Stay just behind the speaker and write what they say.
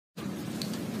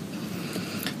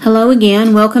Hello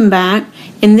again, welcome back.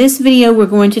 In this video we're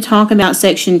going to talk about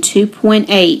section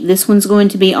 2.8. This one's going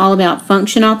to be all about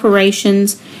function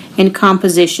operations and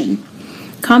composition.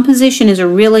 Composition is a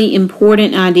really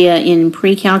important idea in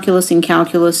pre-calculus and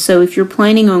calculus, so if you're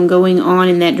planning on going on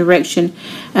in that direction,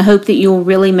 I hope that you'll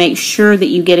really make sure that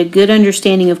you get a good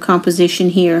understanding of composition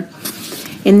here.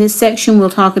 In this section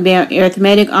we'll talk about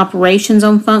arithmetic operations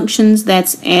on functions,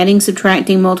 that's adding,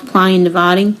 subtracting, multiplying, and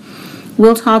dividing.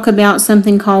 We'll talk about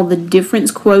something called the difference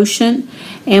quotient,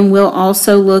 and we'll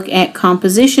also look at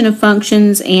composition of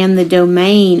functions and the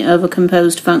domain of a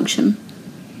composed function.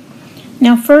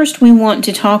 Now first we want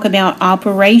to talk about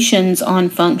operations on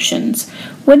functions.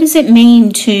 What does it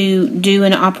mean to do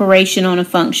an operation on a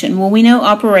function? Well, we know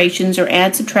operations are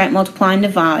add, subtract, multiply, and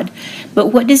divide, but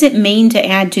what does it mean to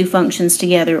add two functions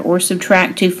together or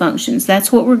subtract two functions?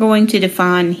 That's what we're going to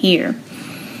define here.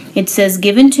 It says,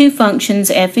 given two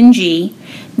functions f and g,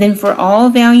 then for all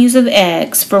values of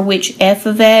x for which f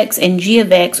of x and g of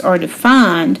x are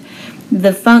defined,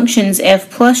 the functions f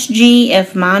plus g,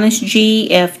 f minus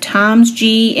g, f times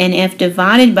g, and f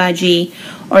divided by g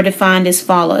are defined as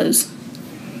follows.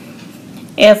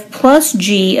 F plus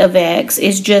g of x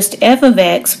is just f of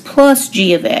x plus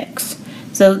g of x.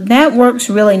 So that works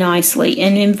really nicely,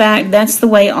 and in fact that's the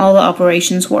way all the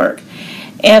operations work.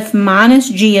 F minus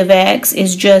g of x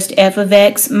is just f of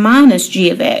x minus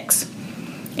g of x.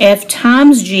 F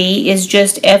times g is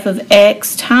just f of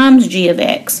x times g of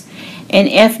x. And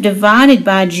f divided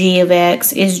by g of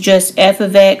x is just f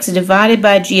of x divided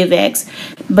by g of x,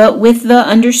 but with the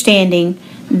understanding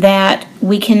that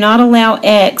we cannot allow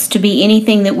x to be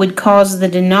anything that would cause the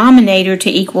denominator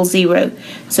to equal 0.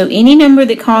 So any number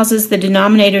that causes the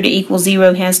denominator to equal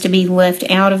 0 has to be left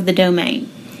out of the domain.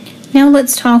 Now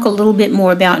let's talk a little bit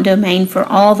more about domain for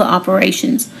all the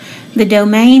operations. The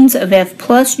domains of f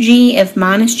plus g, f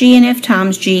minus g, and f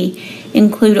times g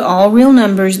include all real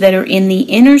numbers that are in the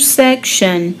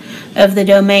intersection of the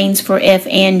domains for f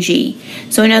and g.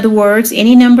 So in other words,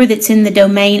 any number that's in the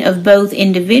domain of both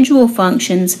individual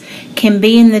functions can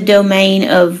be in the domain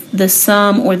of the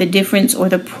sum or the difference or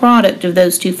the product of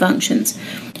those two functions.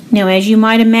 Now as you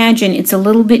might imagine, it's a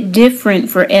little bit different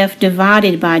for f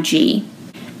divided by g.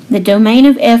 The domain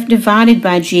of f divided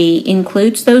by g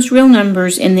includes those real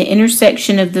numbers in the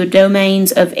intersection of the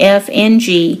domains of f and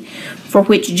g for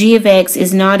which g of x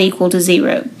is not equal to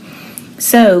 0.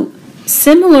 So,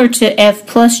 similar to f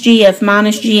plus g, f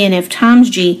minus g, and f times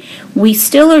g, we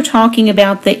still are talking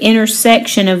about the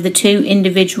intersection of the two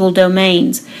individual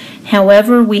domains.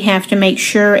 However, we have to make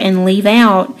sure and leave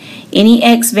out any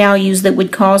x values that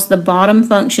would cause the bottom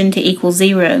function to equal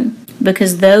 0,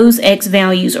 because those x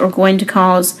values are going to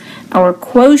cause our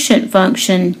quotient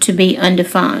function to be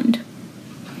undefined.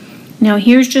 Now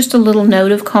here's just a little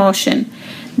note of caution.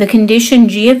 The condition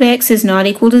g of x is not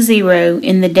equal to 0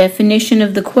 in the definition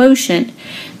of the quotient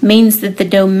means that the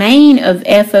domain of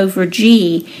f over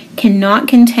g cannot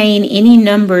contain any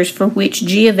numbers for which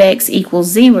g of x equals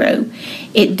 0.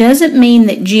 It doesn't mean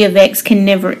that g of x can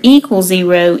never equal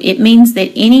 0. It means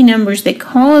that any numbers that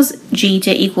cause g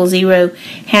to equal 0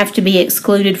 have to be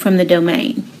excluded from the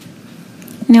domain.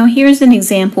 Now here's an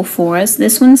example for us.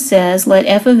 This one says, let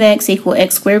f of x equal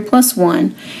x squared plus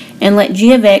 1, and let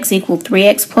g of x equal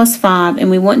 3x plus 5, and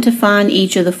we want to find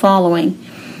each of the following.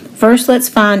 First, let's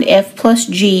find f plus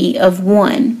g of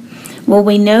 1. Well,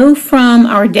 we know from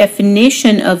our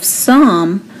definition of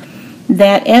sum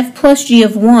that f plus g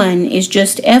of 1 is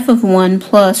just f of 1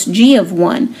 plus g of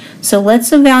 1. So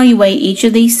let's evaluate each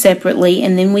of these separately,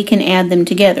 and then we can add them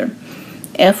together.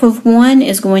 F of 1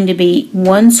 is going to be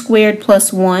 1 squared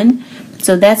plus 1,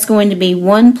 so that's going to be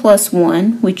 1 plus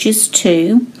 1, which is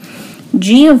 2.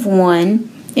 G of 1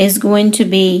 is going to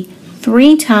be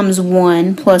 3 times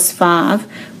 1 plus 5,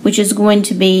 which is going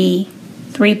to be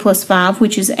 3 plus 5,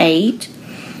 which is 8.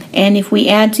 And if we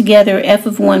add together f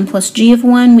of 1 plus g of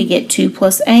 1, we get 2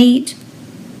 plus 8,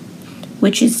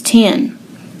 which is 10.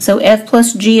 So f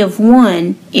plus g of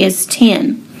 1 is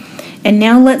 10. And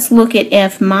now let's look at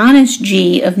f minus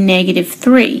g of negative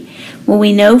 3. Well,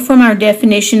 we know from our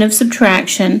definition of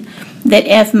subtraction that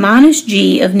f minus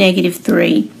g of negative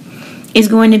 3 is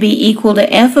going to be equal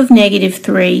to f of negative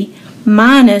 3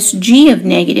 minus g of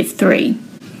negative 3.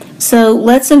 So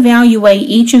let's evaluate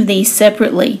each of these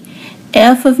separately.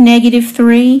 F of negative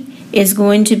 3 is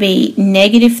going to be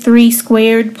negative 3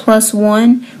 squared plus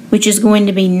 1, which is going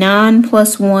to be 9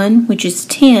 plus 1, which is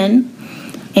 10.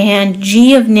 And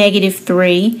g of negative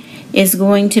 3 is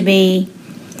going to be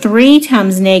 3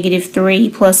 times negative 3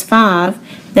 plus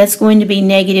 5. That's going to be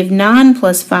negative 9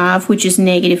 plus 5, which is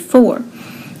negative 4.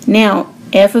 Now,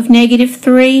 f of negative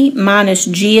 3 minus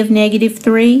g of negative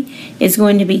 3 is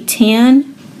going to be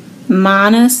 10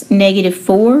 minus negative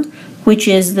 4, which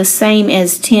is the same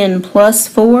as 10 plus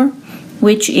 4,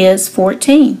 which is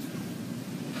 14.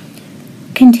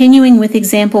 Continuing with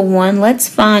example 1, let's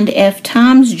find f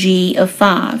times g of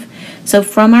 5. So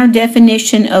from our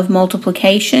definition of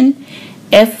multiplication,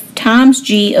 f times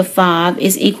g of 5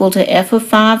 is equal to f of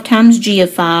 5 times g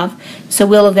of 5, so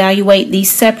we'll evaluate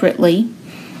these separately.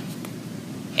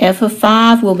 F of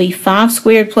 5 will be 5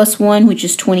 squared plus 1, which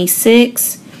is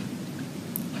 26.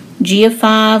 G of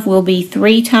 5 will be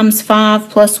 3 times 5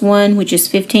 plus 1, which is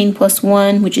 15 plus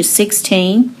 1, which is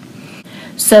 16.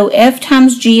 So f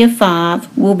times g of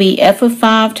 5 will be f of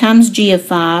 5 times g of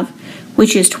 5,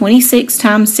 which is 26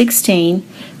 times 16,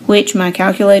 which my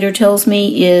calculator tells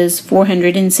me is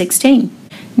 416.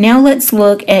 Now let's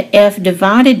look at f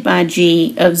divided by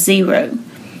g of 0.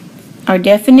 Our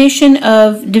definition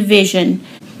of division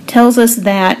tells us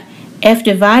that f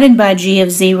divided by g of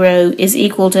 0 is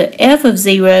equal to f of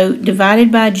 0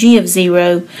 divided by g of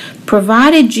 0,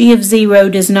 provided g of 0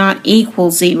 does not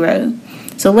equal 0.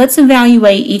 So let's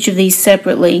evaluate each of these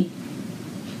separately.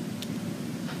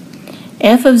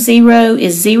 F of 0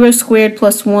 is 0 squared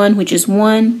plus 1, which is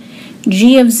 1.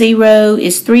 G of 0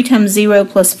 is 3 times 0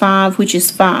 plus 5, which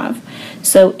is 5.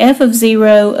 So f of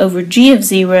 0 over g of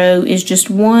 0 is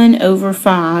just 1 over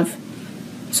 5,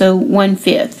 so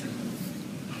 1/5.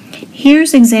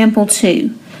 Here's example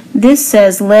 2. This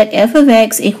says let f of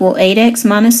x equal 8x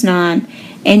minus 9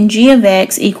 and g of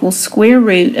x equals square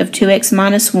root of 2x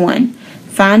minus 1.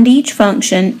 Find each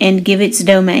function and give its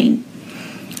domain.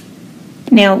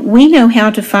 Now, we know how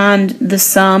to find the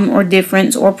sum or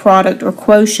difference or product or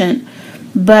quotient,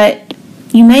 but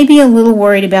you may be a little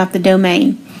worried about the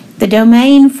domain. The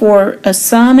domain for a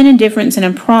sum and a difference and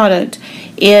a product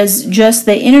is just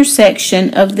the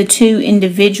intersection of the two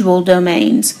individual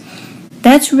domains.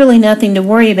 That's really nothing to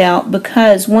worry about,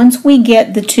 because once we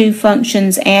get the two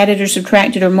functions added or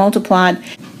subtracted or multiplied,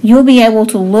 you'll be able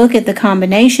to look at the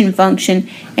combination function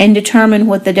and determine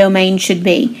what the domain should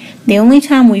be. The only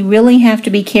time we really have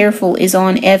to be careful is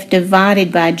on f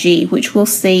divided by g, which we'll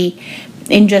see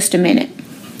in just a minute.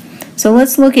 So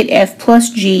let's look at f plus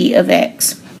g of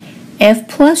x. F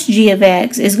plus g of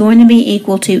x is going to be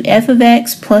equal to f of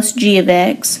x plus g of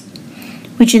x,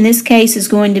 which in this case is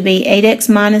going to be 8x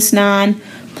minus 9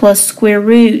 plus square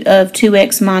root of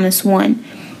 2x minus 1.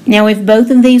 Now, if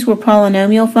both of these were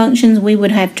polynomial functions, we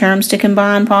would have terms to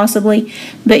combine possibly,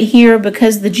 but here,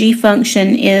 because the g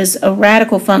function is a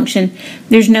radical function,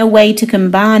 there's no way to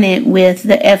combine it with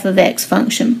the f of x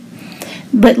function.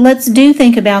 But let's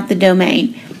think about the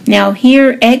domain. Now,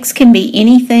 here x can be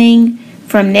anything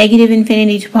from negative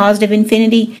infinity to positive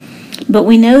infinity, but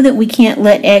we know that we can't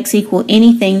let x equal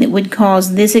anything that would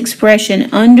cause this expression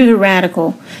under the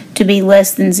radical to be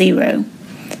less than 0.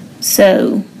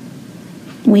 So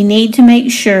we need to make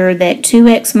sure that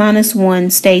 2x minus 1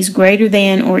 stays greater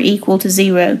than or equal to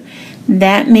 0.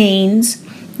 That means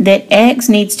that x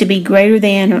needs to be greater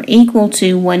than or equal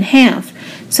to 1/2.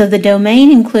 So the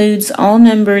domain includes all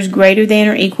numbers greater than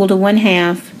or equal to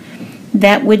 1/2.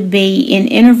 That would be in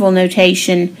interval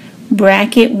notation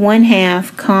bracket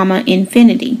 1/2 comma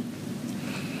infinity.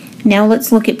 Now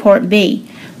let's look at part B.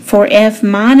 For f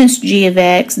minus g of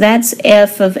x, that's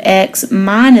f of x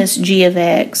minus g of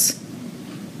x.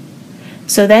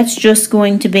 So that's just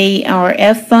going to be our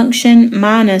f function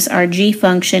minus our g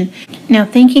function. Now,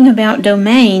 thinking about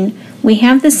domain, we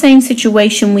have the same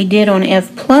situation we did on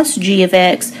f plus g of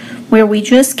x, where we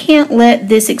just can't let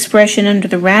this expression under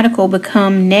the radical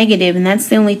become negative, and that's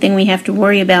the only thing we have to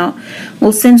worry about.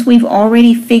 Well, since we've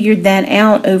already figured that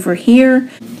out over here,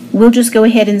 we'll just go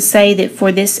ahead and say that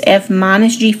for this f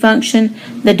minus g function,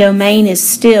 the domain is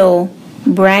still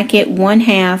bracket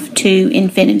 1/2 to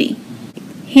infinity.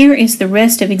 Here is the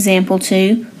rest of example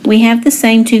 2. We have the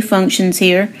same two functions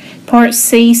here. Part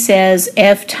C says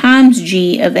f times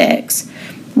g of x.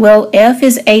 Well, f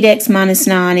is 8x minus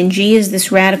 9 and g is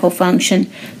this radical function.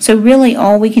 So really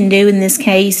all we can do in this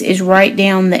case is write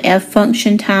down the f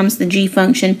function times the g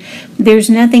function. There's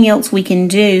nothing else we can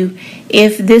do.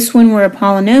 If this one were a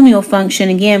polynomial function,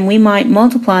 again, we might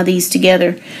multiply these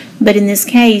together. But in this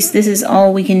case, this is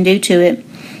all we can do to it.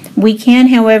 We can,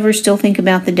 however, still think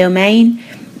about the domain.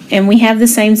 And we have the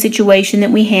same situation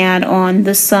that we had on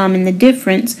the sum and the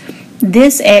difference.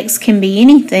 This x can be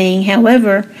anything,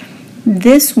 however,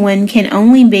 this one can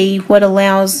only be what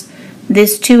allows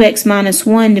this 2x minus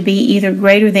 1 to be either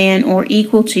greater than or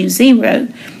equal to 0.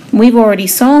 We've already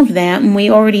solved that, and we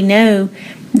already know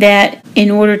that in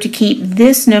order to keep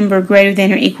this number greater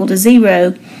than or equal to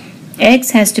 0,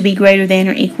 x has to be greater than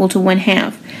or equal to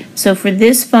 1/2. So for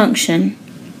this function,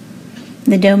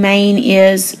 the domain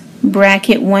is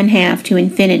bracket 1/2 to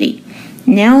infinity.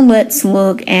 Now let's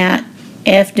look at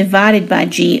f divided by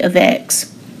g of x.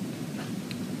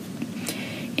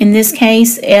 In this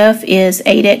case, f is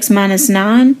 8x minus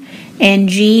 9, and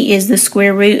g is the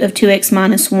square root of 2x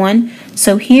minus 1.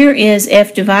 So here is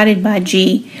f divided by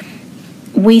g.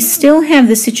 We still have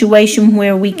the situation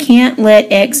where we can't let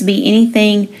x be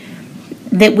anything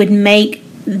that would make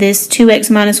this 2x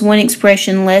minus 1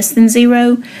 expression less than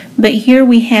 0, but here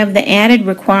we have the added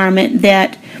requirement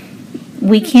that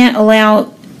we can't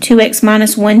allow 2x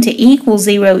minus 1 to equal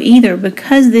 0 either.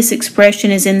 Because this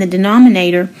expression is in the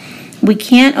denominator, we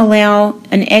can't allow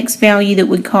an x value that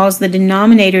would cause the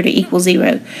denominator to equal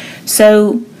 0.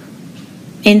 So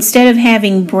instead of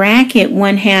having bracket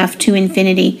 1/2 to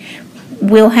infinity,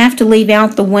 we'll have to leave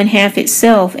out the 1/2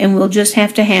 itself, and we'll just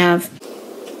have to have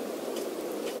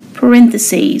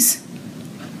parentheses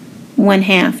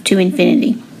 1/2 to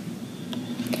infinity.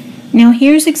 Now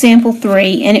here's example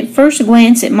 3, and at first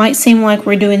glance it might seem like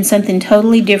we're doing something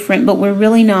totally different, but we're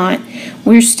really not.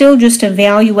 We're still just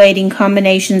evaluating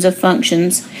combinations of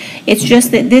functions. It's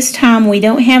just that this time we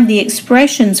don't have the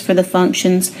expressions for the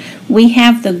functions, we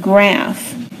have the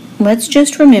graph. Let's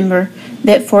just remember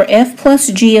that for f plus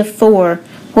g of 4,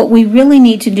 what we really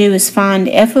need to do is find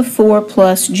f of 4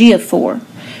 plus g of 4.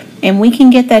 And we can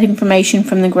get that information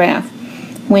from the graph.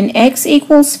 When x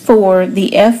equals 4,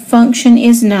 the f function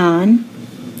is 9.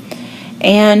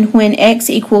 And when x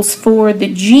equals 4, the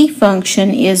g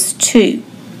function is 2.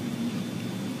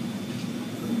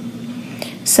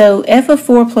 So f of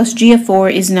 4 plus g of 4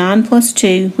 is 9 plus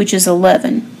 2, which is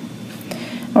 11.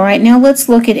 Alright, now let's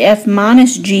look at f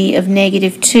minus g of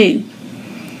negative 2.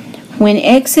 When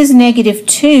x is negative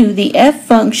 2, the f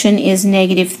function is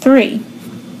negative 3.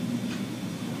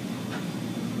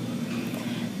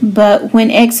 But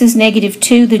when x is negative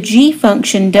 2, the g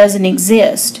function doesn't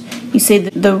exist. You see,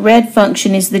 the red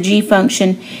function is the g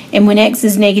function, and when x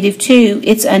is negative 2,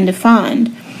 it's undefined.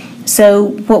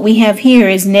 So what we have here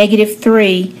is negative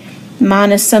 3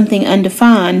 minus something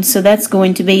undefined, so that's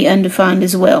going to be undefined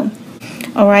as well.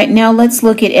 Alright, now let's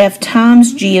look at f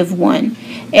times g of 1.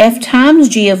 F times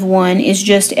g of 1 is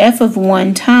just f of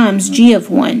 1 times g of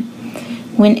 1.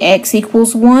 When x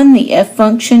equals 1, the f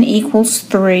function equals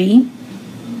 3.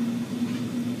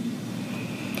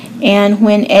 And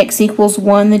when x equals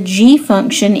 1, the g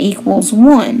function equals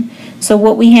 1. So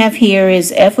what we have here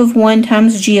is f of 1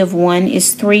 times g of 1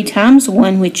 is 3 times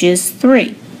 1, which is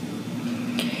 3.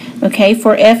 Okay,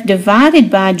 for f divided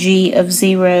by g of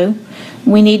 0,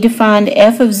 we need to find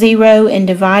f of 0 and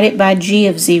divide it by g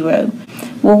of 0.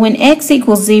 Well, when x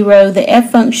equals 0, the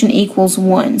f function equals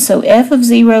 1. So f of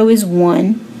 0 is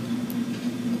 1.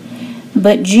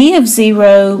 But g of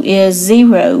 0 is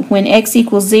 0. When x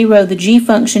equals 0, the g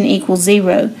function equals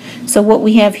 0. So what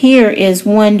we have here is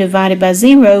 1 divided by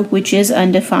 0, which is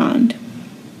undefined.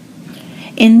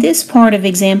 In this part of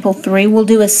example 3, we'll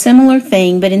do a similar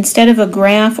thing, but instead of a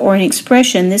graph or an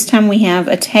expression, this time we have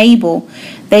a table.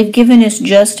 They've given us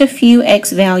just a few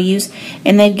x values,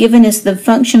 and they've given us the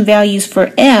function values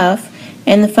for f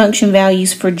and the function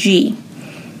values for g.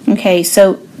 Okay,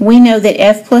 so we know that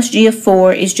f plus g of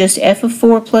 4 is just f of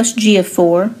 4 plus g of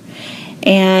 4,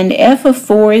 and f of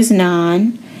 4 is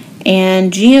 9,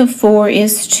 and g of 4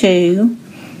 is 2,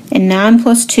 and 9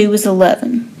 plus 2 is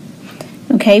 11.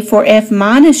 Okay, for f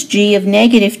minus g of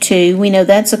negative 2, we know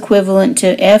that's equivalent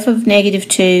to f of negative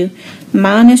 2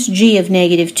 minus g of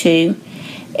negative 2.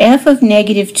 F of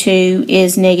negative 2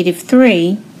 is negative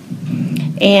 3,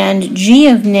 and g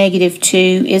of negative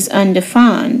 2 is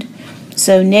undefined.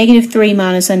 So negative 3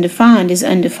 minus undefined is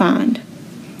undefined.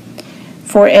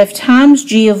 For f times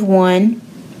g of 1,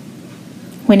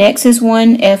 when x is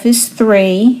 1, f is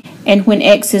 3, and when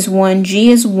x is 1,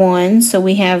 g is 1, so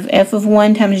we have f of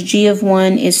 1 times g of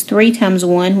 1 is 3 times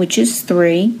 1, which is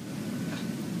 3.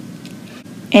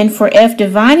 And for f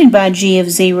divided by g of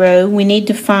 0, we need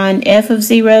to find f of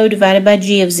 0 divided by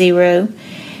g of 0.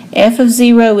 F of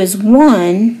 0 is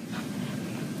 1,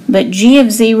 but g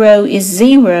of 0 is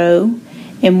 0,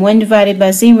 and 1 divided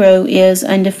by 0 is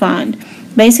undefined.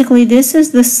 Basically, this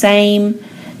is the same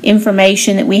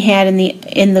information that we had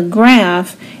in the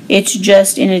graph. It's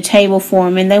just in a table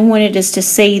form, and they wanted us to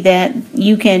see that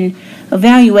you can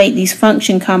evaluate these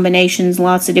function combinations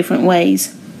lots of different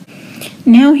ways.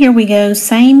 Now here we go,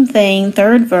 same thing,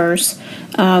 third verse,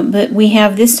 but we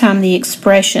have this time the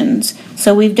expressions.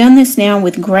 So we've done this now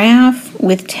with graph,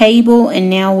 with table,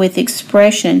 and now with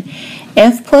expression.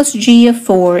 F plus g of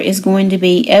 4 is going to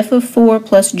be f of 4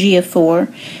 plus g of 4.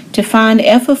 To find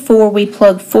f of 4, we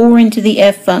plug 4 into the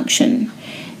f function,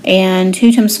 and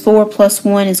 2 times 4 plus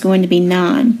 1 is going to be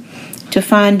 9. To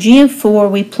find g of 4,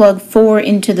 we plug 4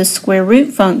 into the square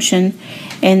root function,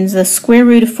 and the square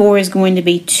root of 4 is going to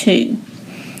be 2.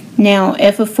 Now,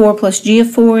 f of 4 plus g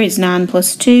of 4 is 9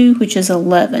 plus 2, which is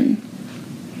 11.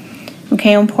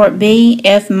 Okay, on part B,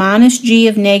 f minus g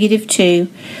of negative 2,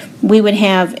 we would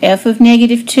have f of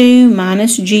negative 2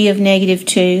 minus g of negative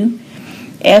 2.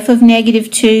 F of negative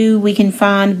 2 we can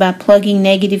find by plugging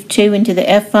negative 2 into the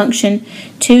f function.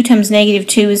 2 times negative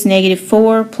 2 is negative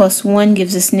 4, plus 1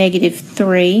 gives us negative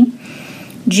 3.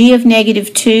 G of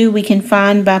negative 2 we can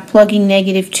find by plugging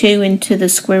negative 2 into the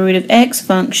square root of x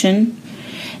function.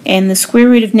 And the square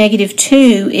root of negative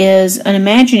 2 is an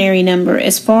imaginary number.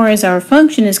 As far as our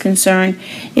function is concerned,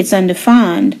 it's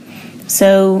undefined.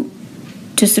 So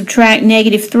to subtract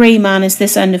negative 3 minus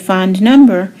this undefined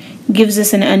number gives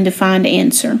us an undefined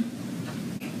answer.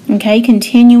 Okay,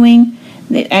 continuing,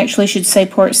 it actually should say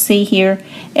part C here.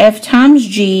 F times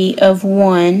g of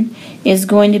 1 is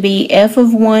going to be f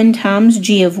of 1 times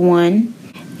g of 1.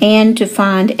 And to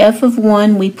find f of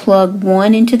 1, we plug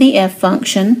 1 into the f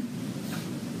function.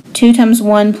 2 times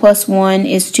 1 plus 1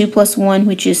 is 2 plus 1,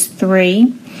 which is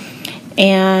 3.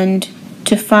 And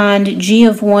to find g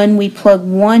of 1, we plug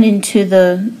 1 into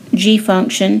the g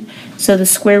function, so the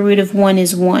square root of 1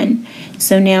 is 1.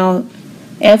 So now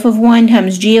f of 1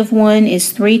 times g of 1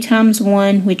 is 3 times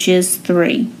 1, which is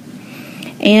 3.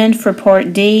 And for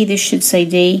part D, this should say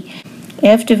D,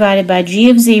 f divided by g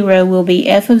of 0 will be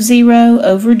f of 0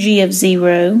 over g of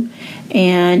 0.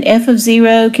 And f of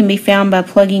 0 can be found by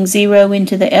plugging 0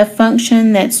 into the f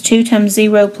function. That's 2 times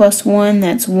 0 plus 1,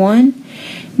 that's 1.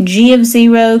 G of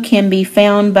 0 can be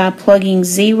found by plugging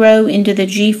 0 into the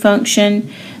g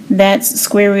function. That's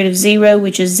square root of 0,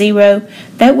 which is 0.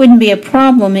 That wouldn't be a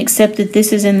problem except that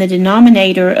this is in the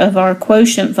denominator of our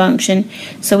quotient function.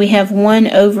 So we have 1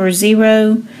 over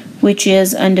 0, which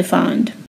is undefined.